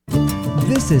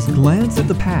This is Glance at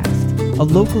the Past, a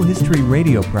local history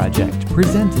radio project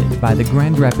presented by the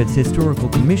Grand Rapids Historical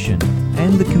Commission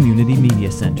and the Community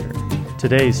Media Center.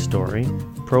 Today's story,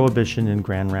 Prohibition in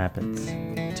Grand Rapids.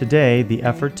 Today, the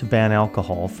effort to ban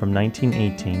alcohol from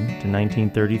 1918 to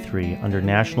 1933 under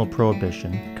national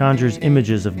prohibition conjures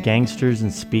images of gangsters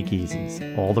and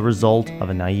speakeasies, all the result of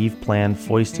a naive plan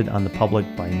foisted on the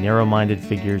public by narrow-minded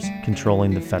figures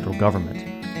controlling the federal government.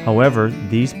 However,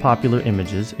 these popular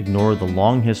images ignore the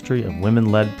long history of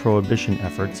women-led prohibition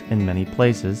efforts in many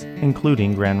places,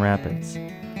 including Grand Rapids.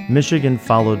 Michigan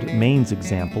followed Maine's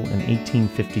example in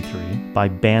 1853 by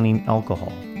banning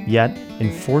alcohol. Yet,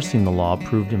 enforcing the law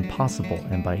proved impossible,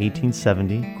 and by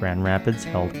 1870, Grand Rapids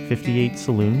held 58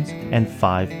 saloons and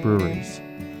 5 breweries.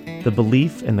 The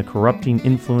belief in the corrupting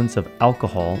influence of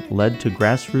alcohol led to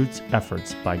grassroots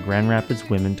efforts by Grand Rapids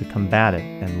women to combat it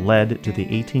and led to the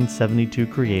 1872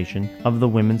 creation of the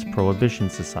Women's Prohibition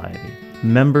Society.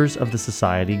 Members of the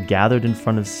society gathered in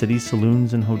front of city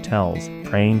saloons and hotels,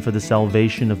 praying for the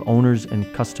salvation of owners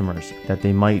and customers, that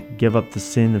they might give up the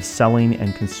sin of selling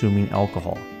and consuming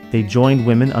alcohol. They joined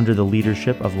women under the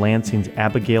leadership of Lansing's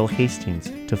Abigail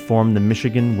Hastings to form the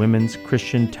Michigan Women's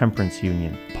Christian Temperance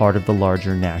Union, part of the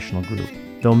larger national group.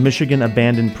 Though Michigan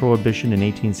abandoned prohibition in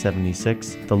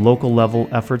 1876, the local level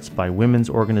efforts by women's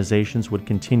organizations would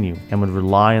continue and would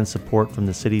rely on support from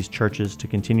the city's churches to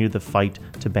continue the fight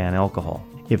to ban alcohol.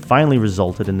 It finally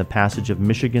resulted in the passage of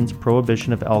Michigan's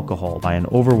prohibition of alcohol by an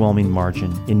overwhelming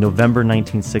margin in November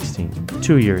 1916,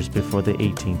 2 years before the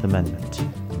 18th Amendment.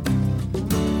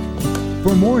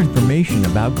 For more information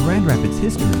about Grand Rapids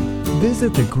history,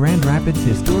 visit the Grand Rapids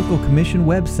Historical Commission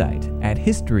website at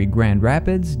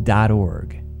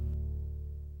historygrandrapids.org.